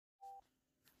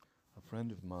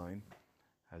friend of mine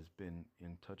has been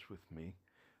in touch with me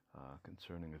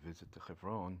concerning a visit to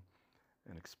Hebron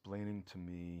and explaining to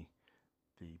me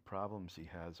the problems he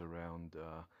has around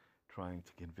trying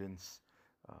to convince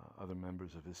other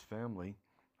members of his family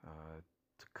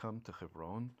to come to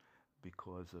Hebron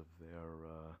because of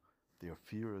their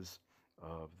fears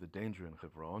of the danger in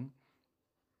Hebron.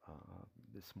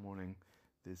 This morning,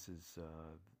 this is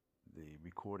the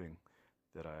recording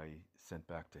that I sent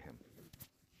back to him.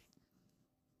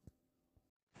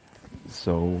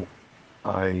 So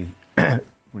I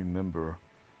remember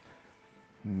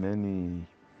many,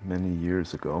 many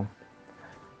years ago,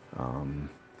 um,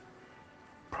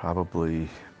 probably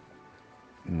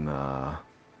in the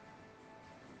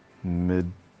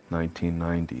mid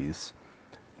 1990s,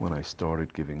 when I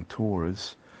started giving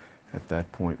tours. At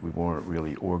that point, we weren't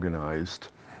really organized,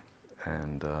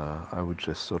 and I would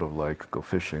just sort of like go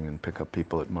fishing and pick up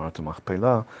people at Marta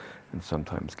Machpelah, and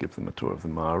sometimes give them a tour of the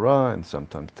Ma'ara, and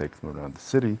sometimes take them around the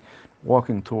city,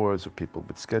 walking tours, or people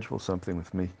would schedule something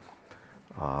with me.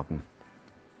 Um,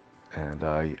 and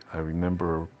I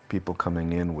remember people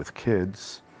coming in with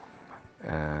kids,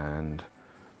 and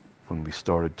when we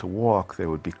started to walk, they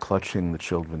would be clutching the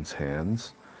children's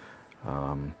hands.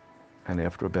 Um, and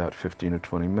after about 15 or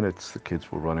 20 minutes, the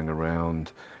kids were running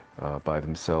around by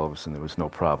themselves, and there was no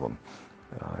problem.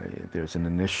 There's an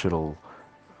initial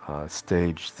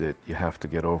stage that you have to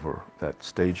get over, that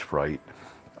stage fright,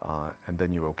 and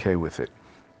then you're okay with it.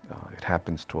 It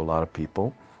happens to a lot of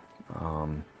people.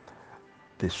 Um,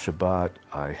 this Shabbat,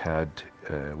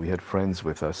 we had friends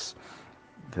with us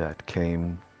that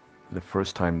came the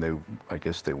first time I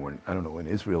guess they weren't, I don't know, in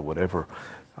Israel, whatever.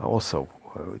 Also,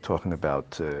 we're talking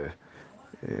about,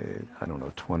 I don't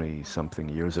know, 20 something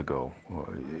years ago, or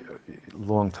a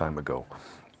long time ago.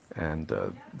 And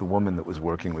the woman that was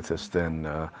working with us then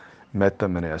met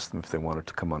them and asked them if they wanted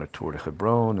to come on a tour to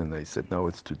Hebron, and they said, no,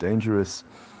 it's too dangerous.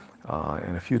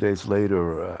 And a few days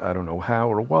later, I don't know how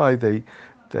or why, they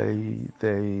came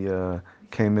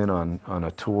in on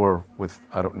a tour with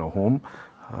I don't know whom.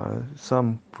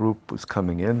 Some group was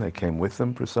coming in. They came with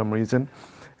them for some reason,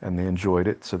 and they enjoyed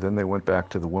it. So then they went back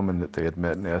to the woman that they had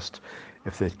met and asked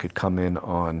if they could come in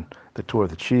on the tour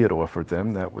that she had offered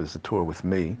them. That was the tour with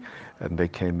me, and they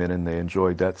came in and they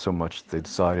enjoyed that so much they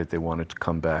decided they wanted to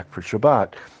come back for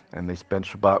Shabbat, and they spent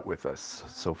Shabbat with us.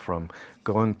 So from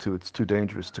going to it's too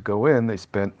dangerous to go in, they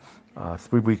spent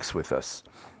 3 weeks with us,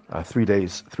 3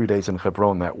 days in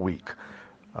Hebron that week.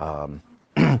 Um,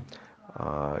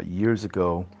 Years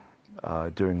ago,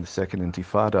 during the Second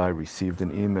Intifada, I received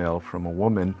an email from a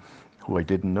woman who I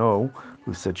didn't know,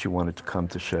 who said she wanted to come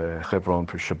to Hebron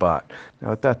for Shabbat.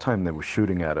 Now, at that time, they were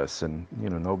shooting at us, and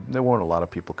no, there weren't a lot of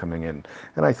people coming in,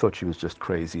 and I thought she was just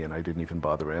crazy, and I didn't even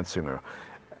bother answering her.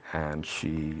 And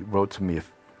she wrote to me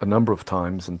a number of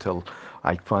times until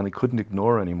I finally couldn't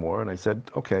ignore her anymore, and I said,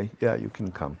 "Okay, yeah, you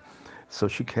can come." So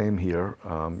she came here.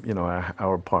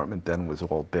 Our apartment then was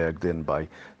all bagged in by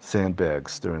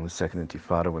sandbags during the Second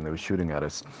Intifada when they were shooting at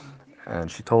us. And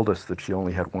she told us that she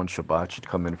only had one Shabbat. She'd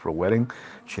come in for a wedding.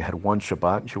 She had one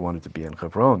Shabbat, and she wanted to be in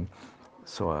Hebron.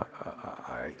 So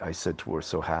I said to her,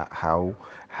 "So how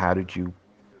did you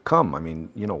come? I mean,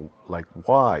 like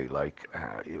why? Like,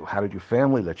 how did your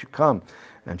family let you come?"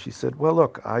 And she said, "Well,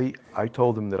 look, I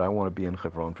told them that I want to be in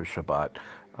Hebron for Shabbat.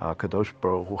 Kadosh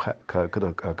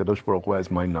Baruch Hu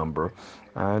has my number,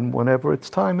 and whenever it's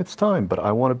time, it's time. But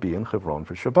I want to be in Hebron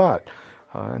for Shabbat."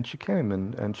 And she came,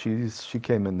 and she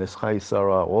came in this Chai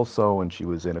Sarah also, and she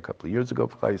was in a couple of years ago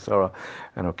for Chai Sarah,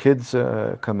 and our kids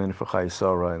come in for Chai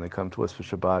Sarah, and they come to us for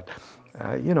Shabbat.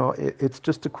 It's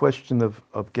just a question of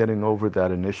getting over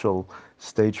that initial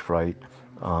stage fright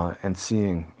and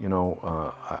seeing.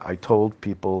 I told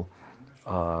people,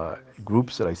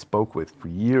 groups that I spoke with for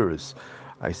years,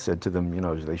 I said to them,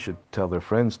 they should tell their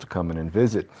friends to come in and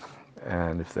visit.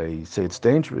 And if they say it's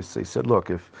dangerous, they said,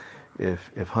 look, if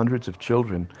hundreds of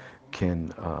children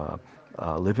can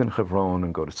live in Hebron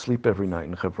and go to sleep every night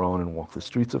in Hebron and walk the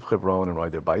streets of Hebron and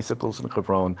ride their bicycles in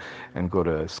Hebron and go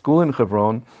to school in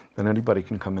Hebron, then anybody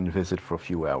can come and visit for a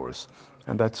few hours.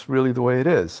 And that's really the way it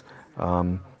is.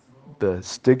 The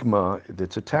stigma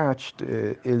that's attached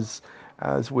is,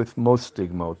 as with most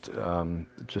stigma,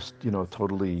 just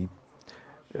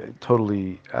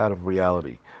totally out of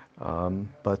reality.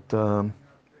 But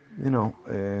you know,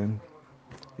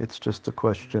 it's just a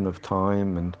question of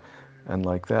time and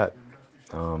like that.